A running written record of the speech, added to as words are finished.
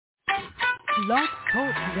Blog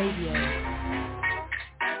Talk Radio.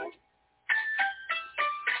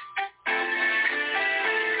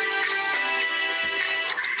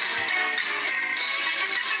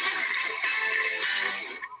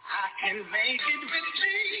 Can make it with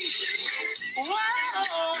Jesus.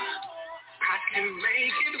 Whoa, I can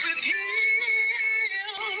make it with Him.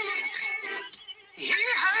 He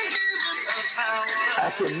has given the power.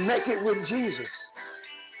 I can make it with Jesus.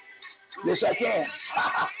 Yes, I can.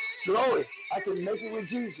 Glory. I can make it with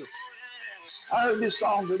Jesus. I heard this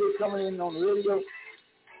song that is coming in on the radio.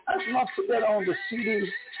 I just want to put that on the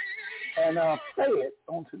CD and play it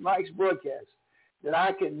on tonight's broadcast. That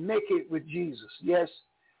I can make it with Jesus. Yes,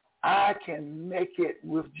 I can make it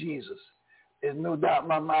with Jesus. There's no doubt in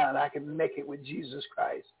my mind I can make it with Jesus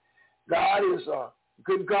Christ. God is a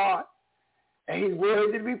good God, and He's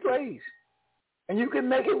worthy to be praised. And you can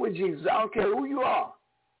make it with Jesus. I don't care who you are.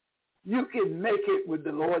 You can make it with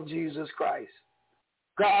the Lord Jesus Christ.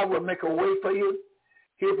 God will make a way for you.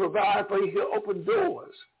 He'll provide for you. He'll open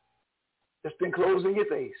doors that's been closed in your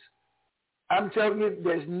face. I'm telling you,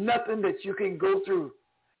 there's nothing that you can go through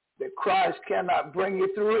that Christ cannot bring you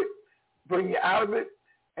through it, bring you out of it,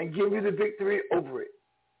 and give you the victory over it.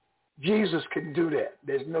 Jesus can do that.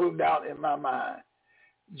 There's no doubt in my mind.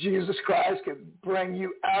 Jesus Christ can bring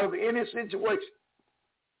you out of any situation.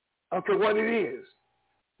 I don't care what it is.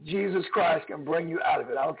 Jesus Christ can bring you out of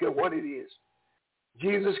it. I don't care what it is.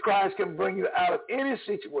 Jesus Christ can bring you out of any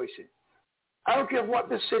situation. I don't care what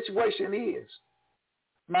the situation is.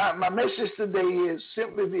 My message today is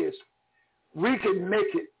simply this. We can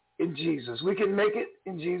make it in Jesus. We can make it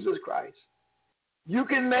in Jesus Christ. You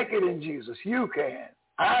can make it in Jesus. You can.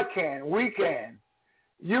 I can. We can.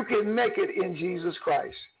 You can make it in Jesus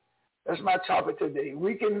Christ. That's my topic today.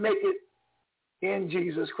 We can make it in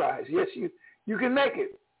Jesus Christ. Yes, you can make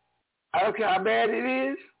it. I don't care how bad it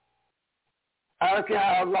is. I don't care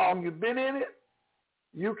how long you've been in it.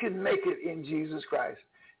 You can make it in Jesus Christ.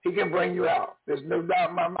 He can bring you out. There's no doubt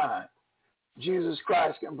in my mind. Jesus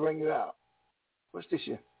Christ can bring you out. What's this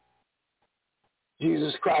here?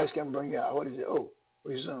 Jesus Christ can bring you out. What is it? Oh,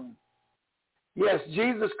 resume. Yes,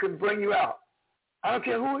 Jesus can bring you out. I don't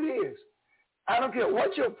care who it is. I don't care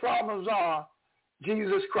what your problems are.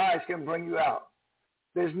 Jesus Christ can bring you out.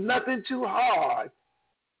 There's nothing too hard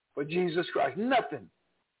for Jesus Christ. Nothing.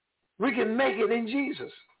 We can make it in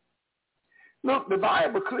Jesus. Look, the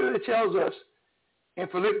Bible clearly tells us in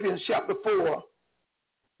Philippians chapter 4,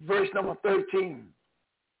 verse number 13.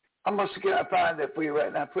 I'm going to find that for you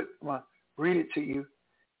right now. I'm going to read it to you.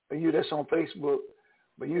 For you that's on Facebook,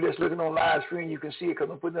 but you that's looking on live screen, you can see it because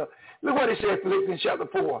I'm putting it up. Look what it says, Philippians chapter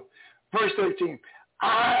 4, verse 13.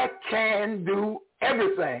 I can do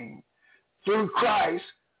everything through Christ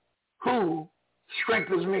who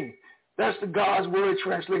strengthens me. That's the God's word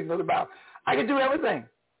translation of the Bible. I can do everything.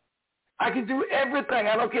 I can do everything.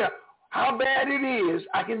 I don't care how bad it is.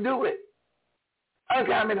 I can do it. I don't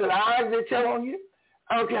care how many lies they tell on you.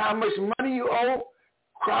 I don't care how much money you owe.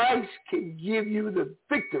 Christ can give you the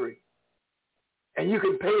victory, and you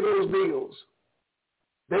can pay those bills.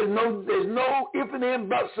 There's no ifs and ands,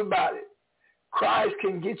 buts about it. Christ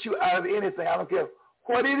can get you out of anything. I don't care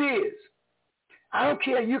what it is. I don't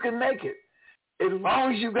care. You can make it. As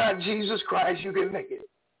long as you got Jesus Christ, you can make it.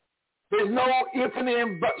 There's no ifs and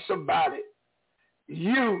ands, buts about it.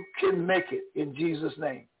 You can make it in Jesus'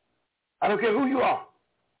 name. I don't care who you are.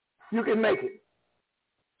 You can make it.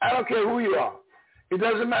 I don't care who you are. It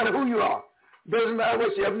doesn't matter who you are. It doesn't matter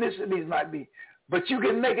what your ethnicities might be. But you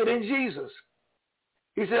can make it in Jesus.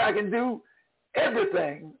 He said, I can do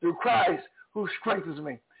everything through Christ who strengthens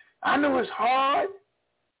me. I know it's hard.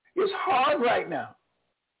 It's hard right now.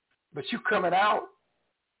 But you coming out,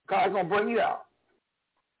 God's going to bring you out.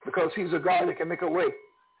 Because He's a God that can make a way.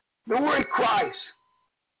 The word Christ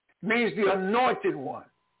means the anointed one.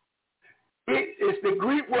 It's the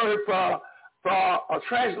Greek word for a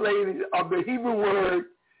translated of the Hebrew word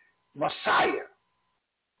Messiah.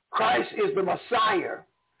 Christ is the Messiah.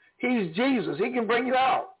 He's Jesus. He can bring you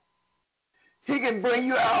out. He can bring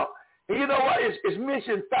you out. And you know what? It's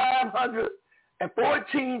mentioned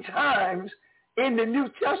 514 times in the New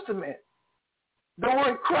Testament. The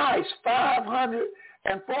word Christ,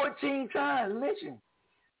 514 times mentioned.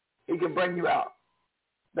 He can bring you out.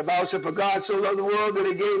 The Bible said, for God so loved the world that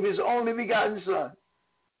He gave His only begotten Son,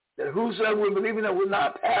 that whosoever will believe in Him will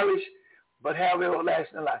not perish, but have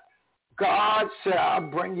everlasting life. God said, I'll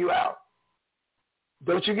bring you out.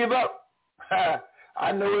 Don't you give up.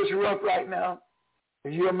 I know it's rough right now.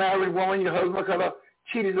 If you're a married woman, your husband could have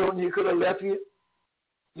cheated on you, could have left you.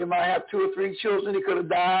 You might have 2 or 3 children. He could have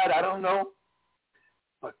died. I don't know.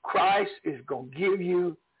 But Christ is going to give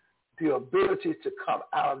you the ability to come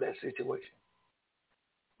out of that situation.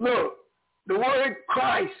 Look, the word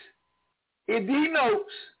Christ, it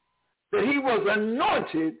denotes that he was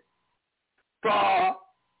anointed for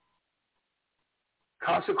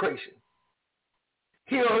consecration.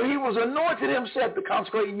 He was anointed himself to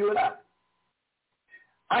consecrate you and I.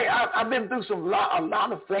 I've been through a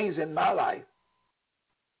lot of things in my life.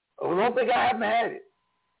 I don't think I haven't had it.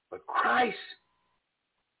 But Christ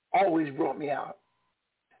always brought me out.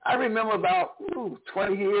 I remember about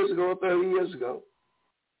 20 years ago, 30 years ago,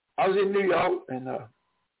 I was in New York, and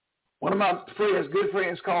one of my good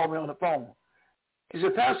friends, called me on the phone. He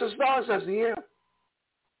said, Pastor Starks, I said, yeah.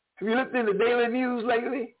 Have you looked in the Daily News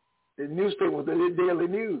lately? The newspaper, the Daily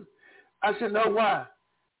News. I said, no, why?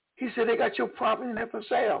 He said, they got your property in there for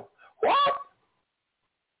sale. What?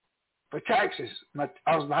 For taxes.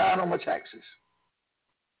 I was behind on my taxes.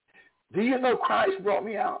 Do you know Christ brought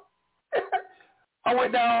me out? I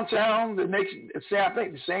went downtown the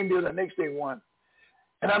same day, the next day one.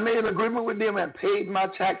 And I made an agreement with them and paid my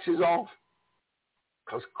taxes off.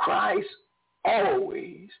 Because Christ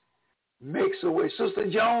always makes a way.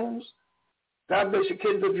 Sister Jones, God bless you,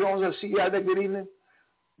 Kendra Jones, I see you out there, good evening.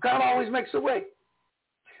 God always makes a way.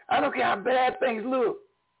 I don't care how bad things look.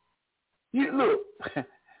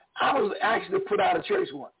 I was actually put out of church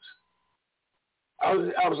once. I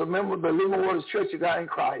was a member of the Living Waters Church of God in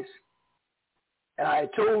Christ. And I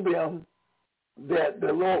told them that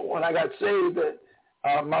the Lord, when I got saved, that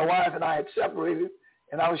my wife and I had separated,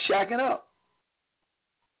 and I was shacking up.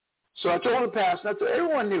 So I told the pastor,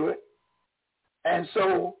 everyone knew it. And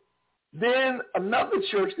so then another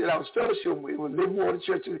church that I was fellowship with was Living Water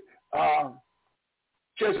Church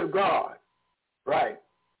of God, right?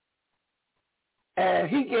 And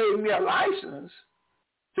he gave me a license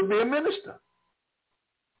to be a minister.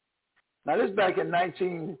 Now this is back in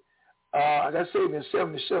 77,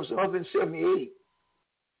 so I was in 78.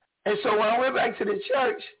 And so when I went back to the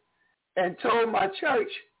church and told my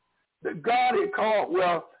church that God had called,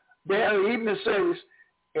 they had an evening service,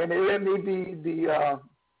 and they let me be the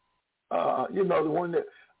one that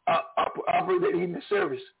operated the evening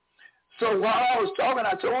service. So while I was talking,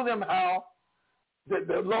 I told them how that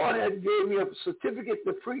the Lord had gave me a certificate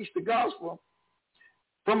to preach the gospel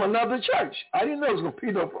from another church. I didn't know it was going to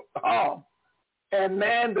be no harm. And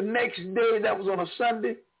man, the next day, that was on a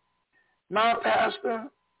Sunday, my pastor,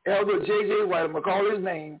 Elder J.J. White, I'm going to call his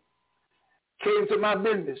name, came to my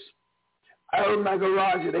business. I opened my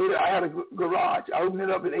garage at 8. I had a garage. I opened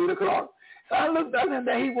it up at 8 o'clock. So I looked up, and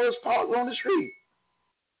there he was parked on the street.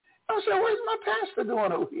 I said, where's my pastor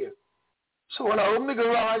doing over here? So when I opened the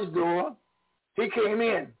garage door, he came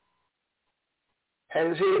in, had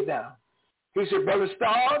his head down. He said, Brother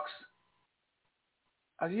Starks?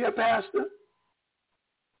 I said, yeah, Pastor.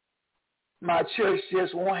 My church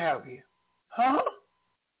just won't have you. Huh?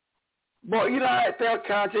 Boy, you know how it felt?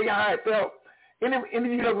 Can I tell you how it felt? Any of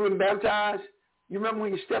you ever been baptized? You remember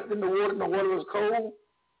when you stepped in the water and the water was cold?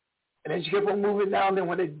 And then you kept on moving down. Then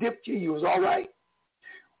when they dipped you, you was all right.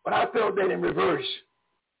 But I felt that in reverse.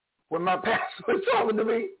 When my pastor was talking to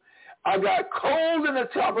me, I got cold in the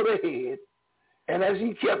top of the head. And as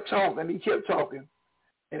he kept talking,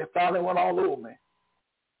 and it finally went all over me.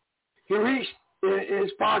 He reached in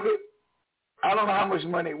his pocket. I don't know how much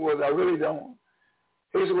money it was. I really don't.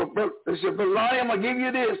 He said, Brother Lonnie, I'm going to give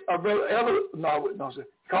you this. Brother Elder, no, sir.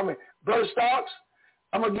 Call me. Brother Starks,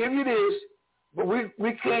 I'm going to give you this, but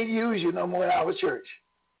we can't use you no more in our church.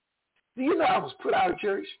 Do you know I was put out of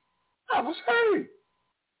church? I was hurt.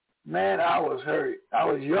 Man, I was hurt. I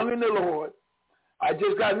was young in the Lord. I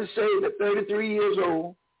just gotten saved at 33 years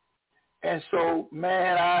old. And so,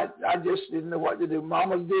 man, I just didn't know what to do.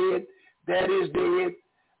 Mama's dead. Daddy's dead.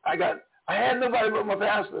 I had nobody but my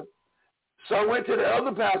pastor. So I went to the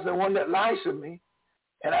other pastor, the one that licensed me,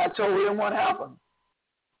 and I told him what happened.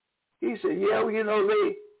 He said, yeah, well, you know,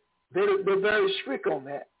 they're very strict on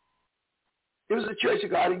that. It was the Church of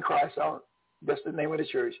God in Christ. That's the name of the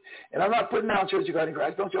church. And I'm not putting down Church of God in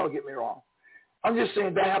Christ. Don't y'all get me wrong. I'm just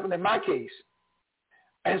saying that happened in my case.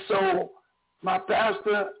 And so my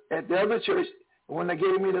pastor at the other church, when they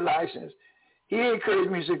gave me the license, he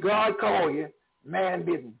encouraged me. He said, God called you. Man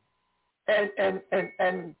didn't.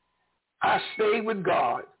 And I stayed with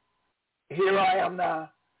God. Here I am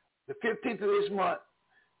now. The 15th of this month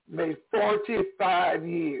made 45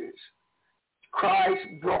 years. Christ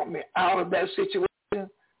brought me out of that situation,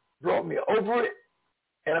 brought me over it.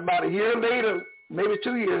 And about a year later, maybe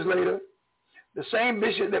 2 years later, the same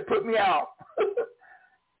bishop that put me out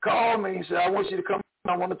called me and said, I want you to come.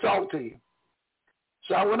 I want to talk to you.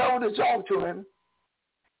 So I went over to talk to him.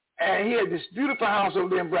 And he had this beautiful house over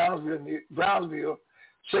there in Brownsville,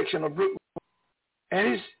 section of Brooklyn.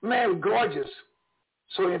 And he's, man, gorgeous.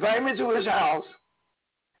 So he invited me to his house.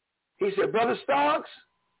 He said, Brother Starks,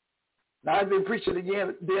 now I've been preaching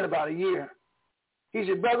again then about a year. He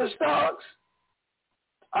said, Brother Starks,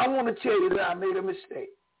 I want to tell you that I made a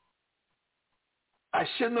mistake. I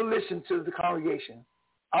shouldn't have listened to the congregation.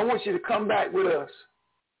 I want you to come back with us.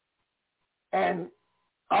 And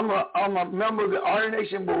I'm a member of the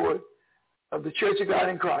ordination board of the Church of God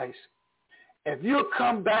in Christ. If you'll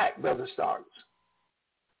come back, Brother Starks,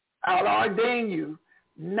 I'll ordain you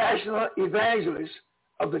national evangelist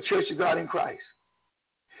of the Church of God in Christ.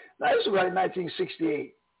 Now, this was like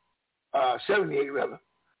 1968, 78 rather.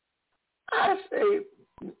 I say,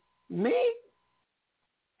 me?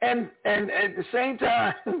 And at the same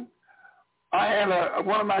time, I had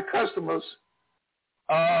one of my customers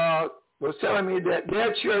was telling me that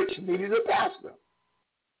their church needed a pastor.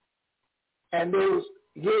 And they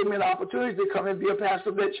gave me an opportunity to come and be a pastor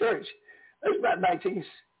of that church. That's about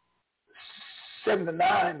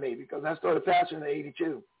 1979 maybe, because I started pastoring in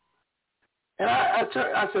 82. And I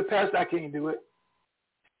said, Pastor, I can't do it.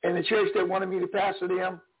 And the church that wanted me to pastor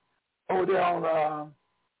them over there on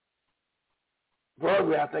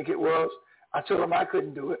Broadway, I think it was, I told them I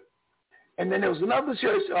couldn't do it. And then there was another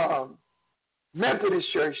church,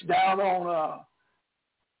 Methodist church, down on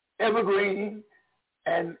Evergreen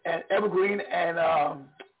and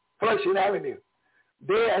Flushing Avenue.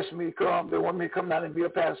 They asked me to come. They wanted me to come down and be a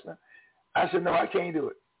pastor. I said, no, I can't do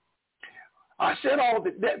it. I said all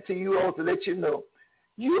that to you all to let you know,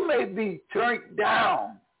 you may be turned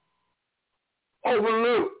down,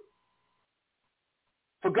 overlooked,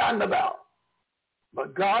 forgotten about,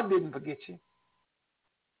 but God didn't forget you.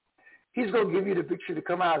 He's going to give you the victory to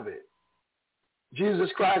come out of it.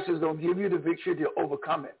 Jesus Christ is going to give you the victory to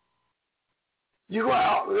overcome it. You're going to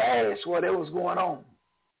outlast whatever's going on.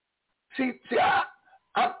 See,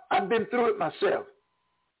 I've been through it myself.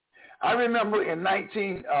 I remember in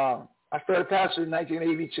I started pastoring in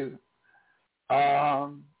 1982. I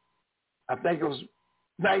think it was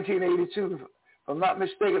 1982. If I'm not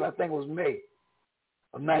mistaken, I think it was May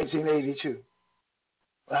of 1982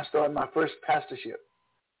 when I started my first pastorship.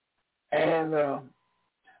 And I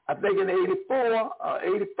think in 84,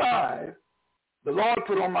 85, the Lord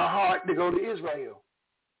put on my heart to go to Israel.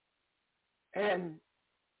 And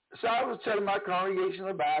so I was telling my congregation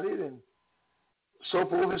about it and so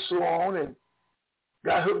forth and so on, and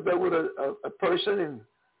got hooked up with a person, and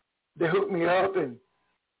they hooked me up, and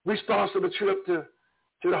we sponsored a trip to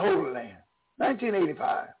the Holy Land,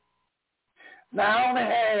 1985. Now, I only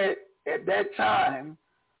had, at that time,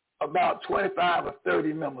 about 25 or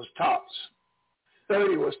 30 members tops.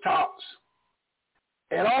 30 was tops.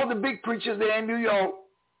 And all the big preachers there in New York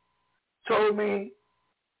told me,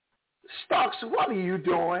 Stocks, what are you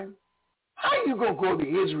doing? How are you going to go to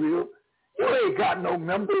Israel? You ain't got no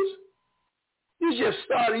members. You just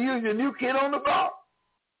started. You're the new kid on the block.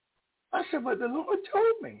 I said, but the Lord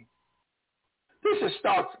told me. This is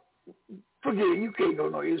Stocks. Forget it. You can't go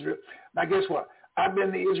to Israel. Now, guess what? I've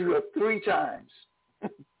been to Israel 3 times.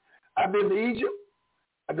 I've been to Egypt.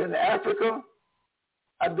 I've been to Africa.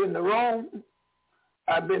 I've been to Rome.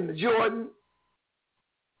 I've been to Jordan.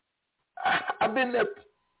 I've been there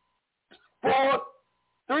I've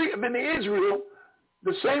been to Israel,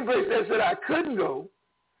 the same place that said I couldn't go.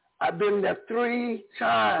 I've been there 3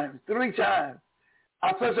 times. 3 times.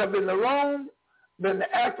 First, I've been to Rome, been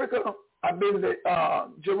to Africa. I've been to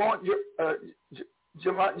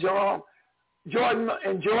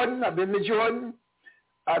Jordan. I've been to Jordan.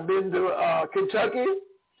 I've been to Kentucky.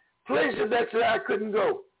 Places that said I couldn't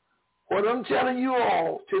go. What I'm telling you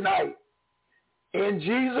all tonight, in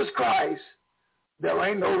Jesus Christ, there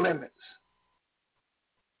ain't no limits.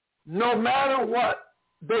 No matter what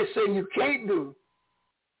they say you can't do,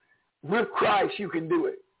 with Christ you can do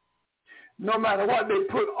it. No matter what they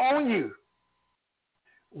put on you,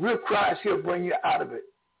 with Christ he'll bring you out of it.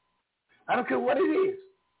 I don't care what it is.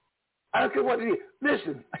 I don't care what it is.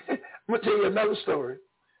 Listen, I'm going to tell you another story.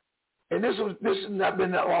 And this has not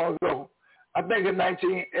been that long ago. I think in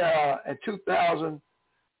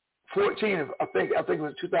 2014, I think it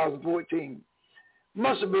was 2014.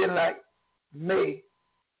 Must have been like May.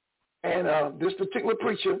 And this particular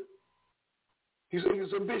preacher, he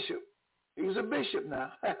was a bishop. He was a bishop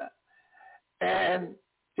now. And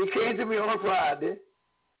he came to me on a Friday,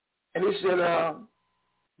 and he said,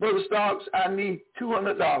 Brother Starks, I need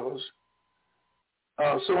 $200,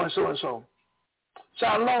 so and so and so. So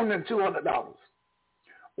I loaned him $200.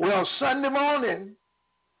 Well, Sunday morning,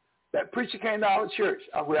 that preacher came to our church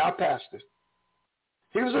where I pastored.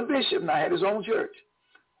 He was a bishop and I had his own church.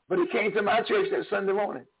 But he came to my church that Sunday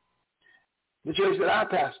morning. the church that I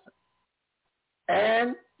pastor.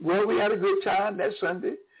 And, well, we had a good time that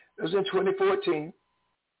Sunday. It was in 2014.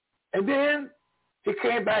 And then he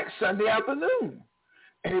came back Sunday afternoon,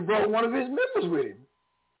 and he brought one of his members with him.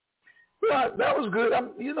 Well, that was good.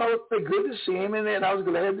 It's good to see him, and then I was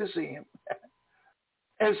glad to see him.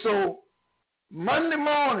 And so Monday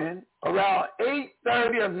morning, around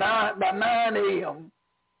 8:30 or 9, by 9 a.m.,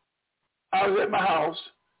 I was at my house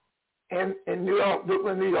in New York,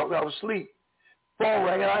 Brooklyn, New York. I was asleep. Phone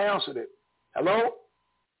rang, and I answered it. Hello?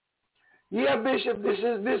 Yeah, Bishop, this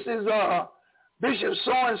is Bishop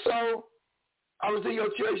so-and-so. I was in your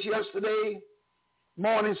church yesterday,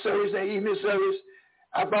 morning service and evening service.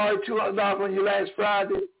 I borrowed $200 from you last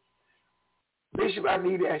Friday. Bishop, I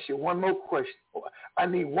need to ask you one more question. I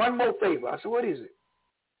need one more favor. I said, what is it?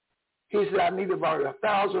 He said, I need to borrow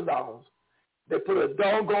 $1,000. They put a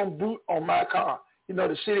doggone boot on my car. You know,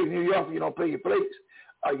 the city of New York, you don't pay your plates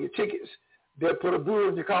or your tickets. They'll put a boot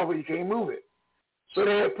on your car where you can't move it. So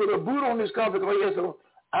they had put a boot on this car because he has some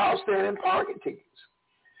outstanding parking tickets.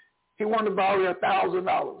 He wanted to borrow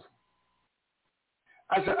 $1,000.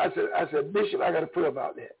 I said, Bishop, I got to pray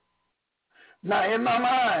about that. Now, in my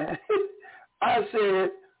mind, I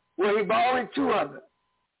said, well, he borrowed $200.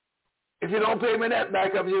 If you don't pay me that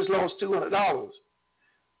back, I've just lost $200.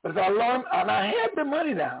 But if I loan, and I had the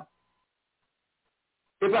money now,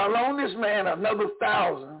 if I loan this man another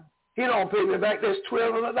 $1,000, he don't pay me back, that's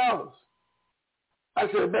 $1,200. I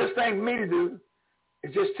said, the best thing for me to do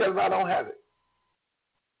is just tell him I don't have it.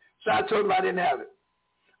 So I told him I didn't have it.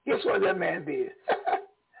 Guess what that man did?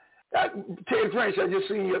 Ted French, I just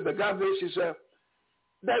seen you, but God bless you, sir.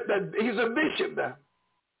 He's a bishop now.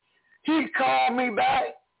 He called me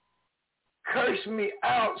back, cursed me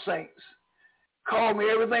out, saints. Called me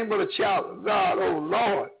everything but a child of God, oh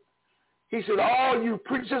Lord. He said, all you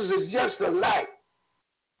preachers is just alike.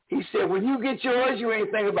 He said, when you get yours, you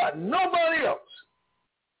ain't thinking about nobody else.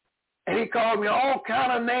 And he called me all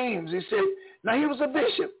kind of names. He said, now he was a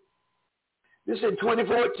bishop. This is in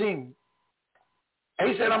 2014. And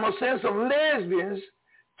he said, I'm going to send some lesbians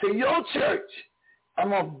to your church. I'm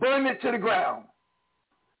going to burn it to the ground.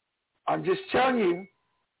 I'm just telling you,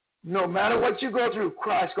 no matter what you go through,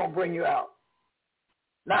 Christ's going to bring you out.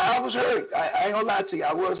 Now, I was hurt. I ain't going to lie to you.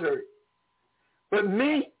 I was hurt. But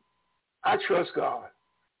me, I trust God.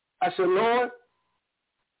 I said, Lord,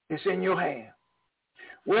 it's in your hand.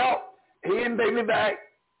 Well, he didn't pay me back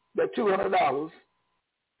the $200.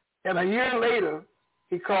 And a year later,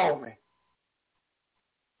 he called me.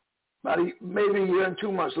 Maybe a year and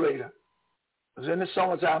 2 months later. It was in the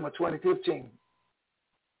summertime of 2015.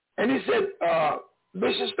 And he said,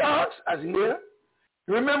 Bishop Starks? I said, yeah.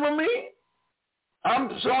 You remember me? I'm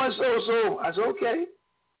so-and-so. I said, okay.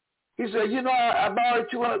 He said, you know, I borrowed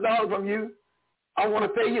 $200 from you. I want to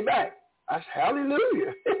pay you back. I said,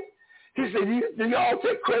 hallelujah. He said, do you all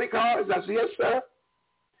take credit cards? I said, yes, sir.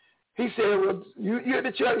 He said, well, you're at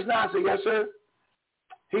the church now? I said, yes, sir.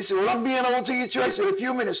 He said, well, I'm being on to your church in a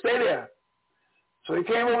few minutes. Stay there. So he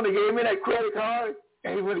came over and gave me that credit card.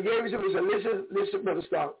 And when he gave it to me, he said, listen, Brother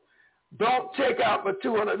Stark, don't take out for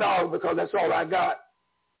 $200 because that's all I got.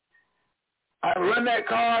 I run that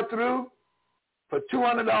card through for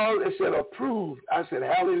 $200. It said approved. I said,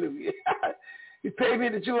 hallelujah. He paid me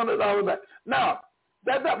the $200 back. Now,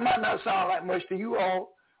 that might not sound like much to you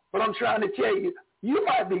all, but I'm trying to tell you, you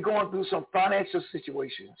might be going through some financial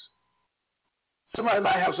situations. Somebody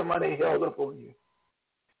might have some money held up on you,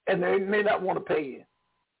 and they may not want to pay you.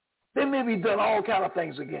 They may be done all kind of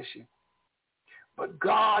things against you. But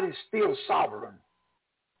God is still sovereign.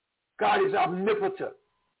 God is omnipotent.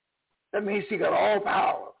 That means he got all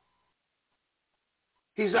power.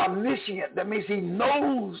 He's omniscient. That means he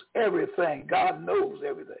knows everything. God knows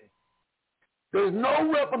everything. There's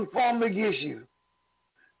no weapon formed against you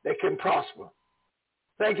that can prosper.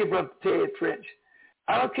 Thank you, Brother Ted French.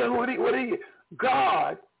 I don't care what he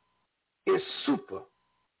God is super.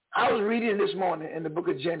 I was reading this morning in the book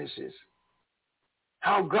of Genesis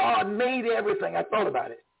how God made everything. I thought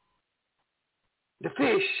about it. The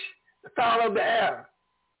fish, the fowl of the air,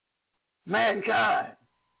 mankind,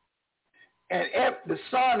 and the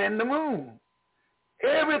sun and the moon.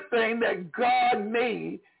 Everything that God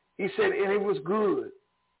made, he said, and it was good.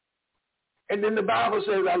 And then the Bible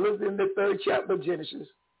says, I looked in the 3rd chapter of Genesis.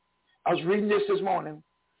 I was reading this morning.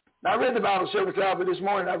 Now, I read the Bible several times, but this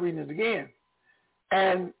morning I'm reading it again.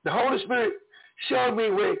 And the Holy Spirit showed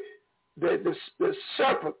me where the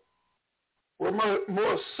serpent were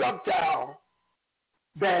more subtle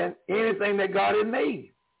than anything that God had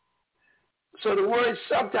made. So the word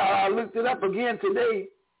subtle, I looked it up again today.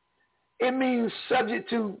 It means subject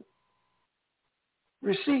to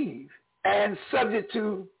receive. and subject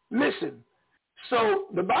to listen. So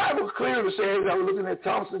the Bible clearly says, I was looking at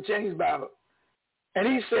Thompson Chain's Bible, and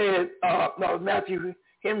he said, no, Matthew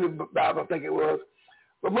Henry Bible, I think it was,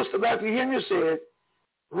 but Mr. Matthew Henry said,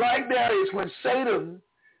 right there is when Satan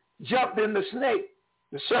jumped in the snake,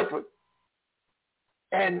 the serpent,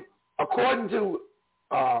 and according to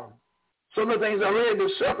some of the things I read, the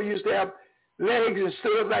serpent used to have legs and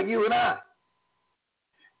stood up like you and I.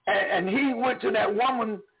 And he went to that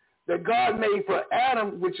woman that God made for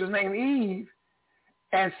Adam, which is named Eve,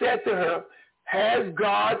 and said to her, has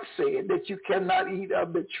God said that you cannot eat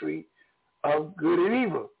of the tree of good and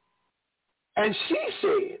evil? And she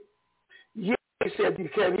said, yes, he said, you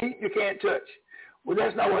can't eat, you can't touch. Well,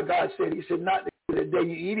 that's not what God said. He said, not the day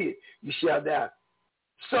you eat it, you shall die.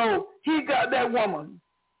 So he got that woman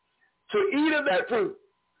to eat of that fruit.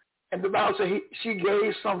 And the Bible said she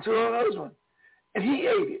gave some to her husband, and he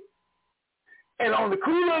ate it. And on the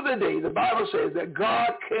cool of the day, the Bible says that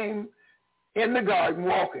God came in the garden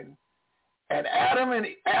walking, and Adam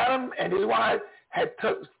and his wife had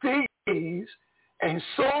took fig leaves and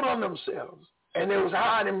sewed on themselves, and they was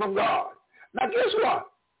hiding from God. Now guess what?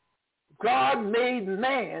 God made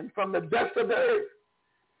man from the dust of the earth.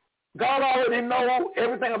 God already know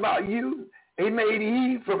everything about you. He made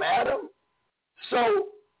Eve from Adam. So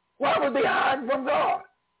why would they hide from God?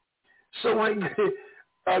 So when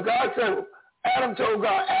God said, Adam told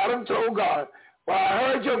God, well, I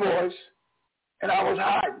heard your voice, and I was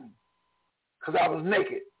hiding because I was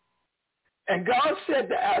naked. And God said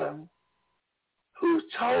to Adam, who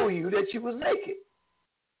told you that you was naked?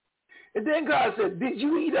 And then God said, did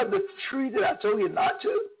you eat of the tree that I told you not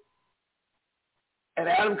to? And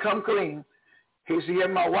Adam come clean. He said, yeah,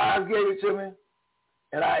 my wife gave it to me,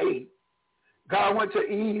 and I ate. God went to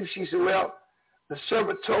Eve. She said, well, the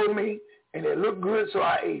serpent told me, and it looked good, so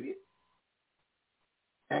I ate it.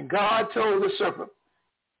 And God told the serpent,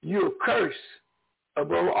 you're cursed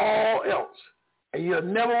above all else, and you'll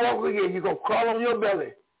never walk again. You're going to crawl on your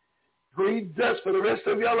belly. You're going to eat dust for the rest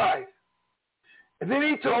of your life. And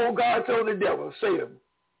then God told the devil, Satan,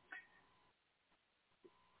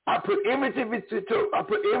 I put enmity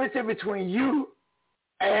between you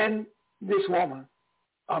and this woman,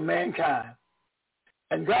 or mankind.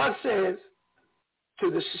 And God says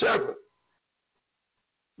to the serpent,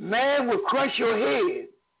 man will crush your head.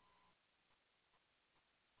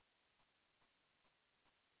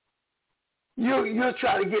 You'll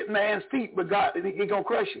try to get man's feet, but God, he's going to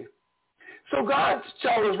crush you. So God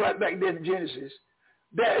told us right back then in Genesis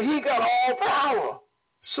that he got all power.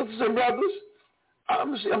 Sisters and brothers,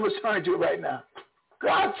 I'm going to turn to it right now.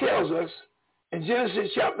 God tells us in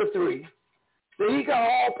Genesis chapter 3 that he got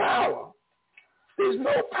all power. There's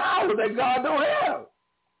no power that God don't have.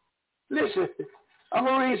 Listen, I'm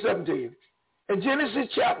going to read something to you. In Genesis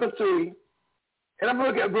chapter 3, and I'm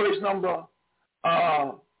going to look at verse number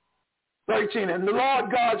 13. And the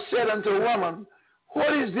Lord God said unto the woman,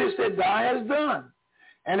 what is this that thou hast done?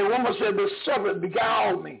 And the woman said, the serpent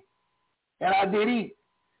beguiled me, and I did eat.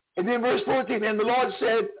 And then verse 14, and the Lord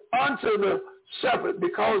said unto the serpent,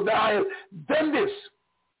 because thou hast done this,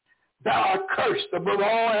 thou art cursed above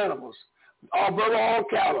all animals, above all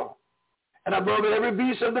cattle, and above every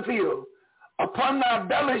beast of the field. Upon thy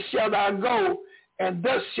belly shalt thou go, and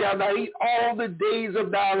thus shalt thou eat all the days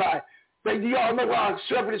of thy life. But do y'all know why a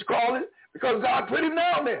serpent is crawling? Because God put him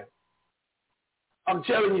down there. I'm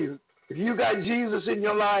telling you, if you got Jesus in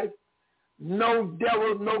your life, no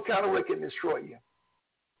devil, no kind of way can destroy you.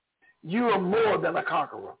 You are more than a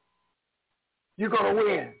conqueror. You're going to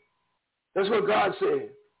win. That's what God said.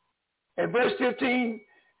 In verse 15,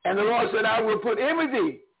 and the Lord said, I will put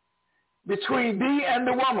enmity between thee and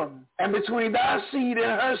the woman, and between thy seed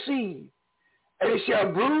and her seed, and it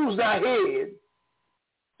shall bruise thy head,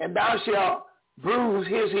 and thou shalt bruise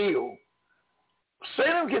his heel.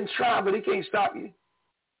 Satan can try, but he can't stop you.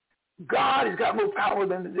 God has got more power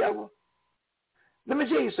than the devil. Let me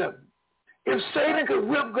tell you something. If Satan could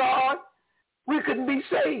whip God, we couldn't be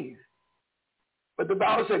saved. But the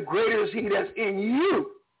Bible said, greater is he that's in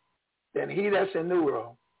you than he that's in the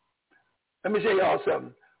world. Let me tell y'all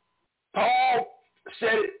something. Paul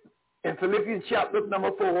said it in Philippians chapter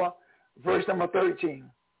number 4, verse number 13.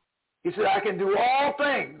 He said, I can do all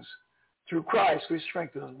things through Christ which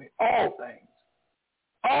strengthens me. All things.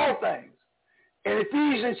 All things. In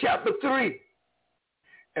Ephesians chapter 3,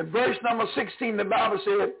 in verse number 16, the Bible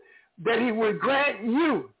said that he would grant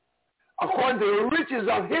you, according to the riches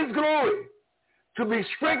of his glory, to be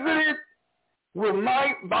strengthened with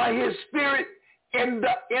might by his spirit in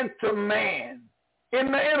the inner man.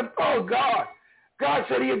 Oh, God. God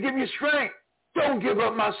said he'll give you strength. Don't give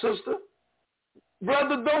up, my sister.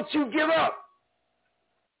 Brother, don't you give up.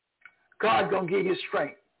 God's going to give you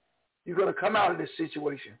strength. You're going to come out of this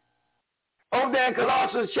situation. Over there in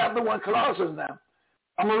Colossians chapter 1, Colossians now.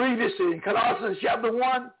 I'm going to read this to you. In Colossians chapter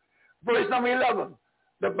 1, verse number 11.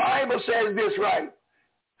 The Bible says this right.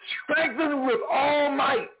 Strengthened with all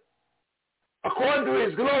might, according to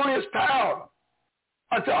his glorious power,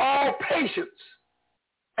 unto all patience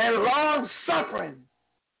and long suffering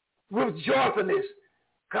with joyfulness.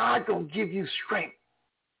 God going to give you strength.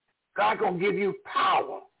 God going to give you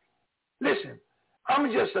power. Listen, I'm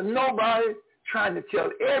just a nobody trying to tell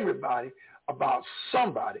everybody about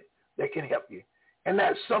somebody that can help you. And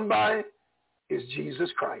that somebody is Jesus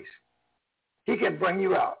Christ. He can bring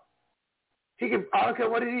you out. He can, I don't care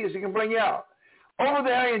what it is, he can bring you out. Over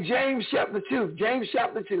there in James chapter 2,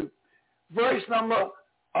 verse number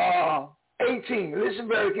 18. Listen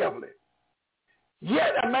very carefully.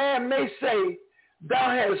 Yet a man may say,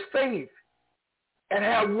 thou hast faith and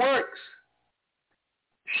have works.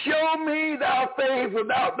 Show me thy faith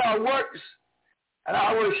without thy works, and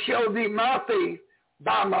I will show thee my faith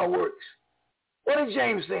by my works. What is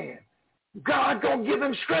James saying? God going to give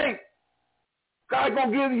him strength. God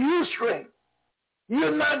going to give you strength.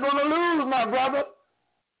 You're not going to lose, my brother.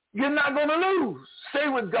 You're not going to lose. Stay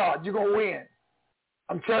with God. You're going to win.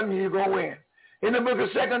 I'm telling you, you're going to win. In the book of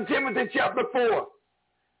 2 Timothy chapter 4,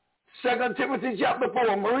 2 Timothy chapter 4,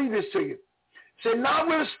 I'm going to read this to you. It said,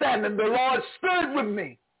 notwithstanding, the Lord stood with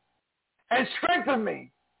me and strengthened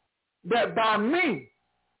me, that by me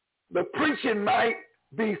the preaching might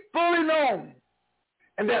be fully known,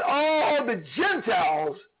 and that all the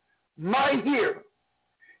Gentiles might hear.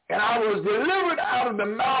 And I was delivered out of the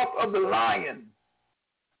mouth of the lion.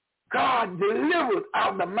 God delivered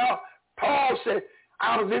out of the mouth. Paul said,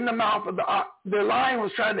 I was in the mouth of the lion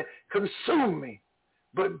was trying to consume me,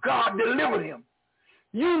 but God delivered him.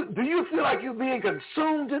 Do you feel like you're being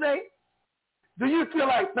consumed today? Do you feel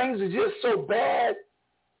like things are just so bad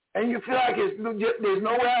and you feel like there's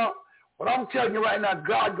no way out? But I'm telling you right now,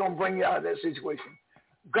 God's going to bring you out of that situation.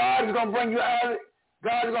 God is going to bring you out of it.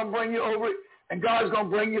 God is going to bring you over it. And God is going to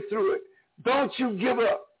bring you through it. Don't you give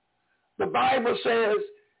up. The Bible says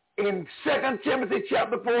in 2 Timothy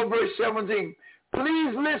chapter 4, verse 17,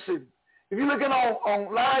 please listen. If you're looking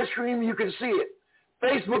on live stream, you can see it.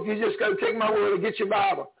 Facebook, you just got to take my word and get your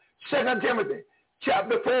Bible. 2 Timothy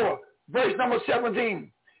chapter 4, verse number 17.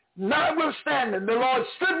 Notwithstanding, the Lord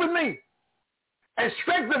stood with me and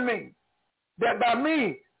strengthened me, that by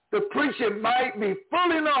me the preaching might be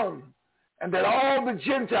fully known, and that all the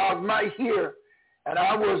Gentiles might hear. And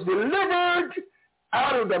I was delivered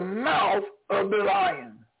out of the mouth of the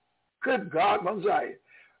lion. Good God, Messiah.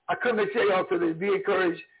 I come to tell y'all today, be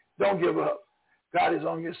encouraged. Don't give up. God is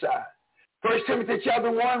on your side. 1 Timothy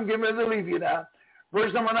chapter 1, I'm getting ready to leave you now.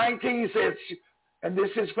 Verse number 19 says, and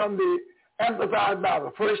this is from the Amplified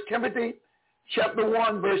Bible. 1 Timothy chapter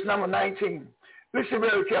 1, verse number 19. Listen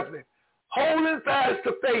very carefully. Holding fast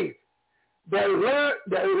to faith, that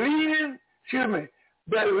leaning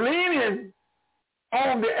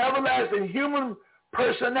on the everlasting human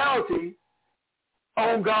personality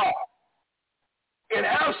on God, in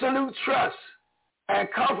absolute trust and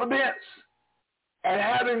confidence, and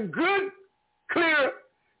having good, clear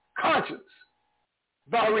conscience,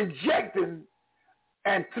 by rejecting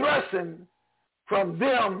and thrusting from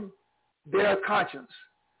them their conscience.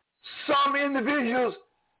 Some individuals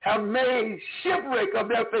have made shipwreck of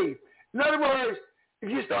their faith. In other words, if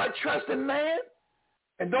you start trusting man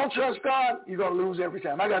and don't trust God, you're going to lose every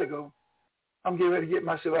time. I got to go. I'm getting ready to get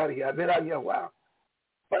myself out of here. I've been out here a while.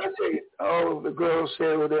 But I tell you, the girls say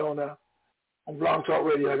over there on Blog Talk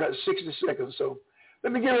Radio, I got 60 seconds. So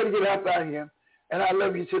let me get ready to get out here. And I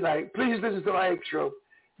love you tonight. Please listen to my extra.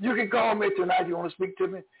 You can call me tonight if you want to speak to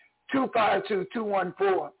me.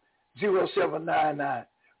 252-214-0799.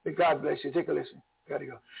 May God bless you. Take a listen. Got to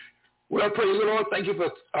go. Well, praise the Lord. Thank you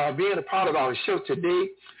for being a part of our show today.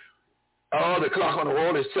 The clock on the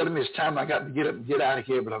wall is telling me it's time I got to get up and get out of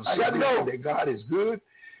here, but I'm so glad that God is good.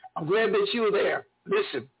 I'm glad that you were there.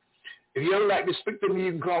 Listen, if you ever like to speak to me,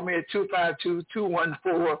 you can call me at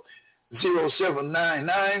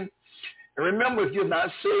 252-214-0799. And remember, if you're not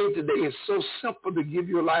saved today, it's so simple to give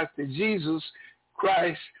your life to Jesus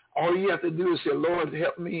Christ. All you have to do is say, Lord,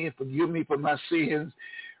 help me and forgive me for my sins.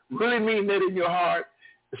 Really mean that in your heart.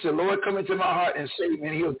 Say, Lord, come into my heart and save me,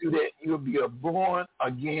 and he'll do that. You'll be a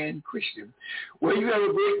born-again Christian. Well, you have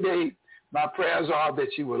a great day. My prayers are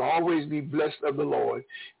that you will always be blessed of the Lord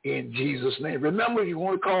in Jesus' name. Remember, if you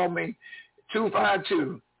want to call me,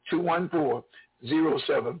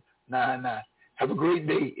 252-214-0799. Have a great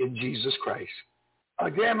day in Jesus Christ.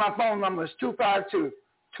 Again, my phone number is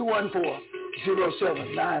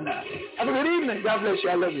 214-0799. Have a good evening. God bless you.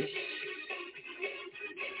 I love you.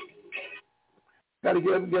 Got to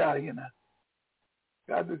get up and get out of here now.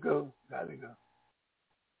 Got to go.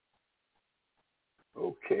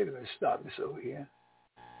 Okay, let's stop this over here.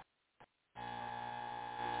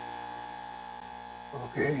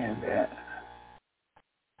 Okay, and that.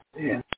 Yeah.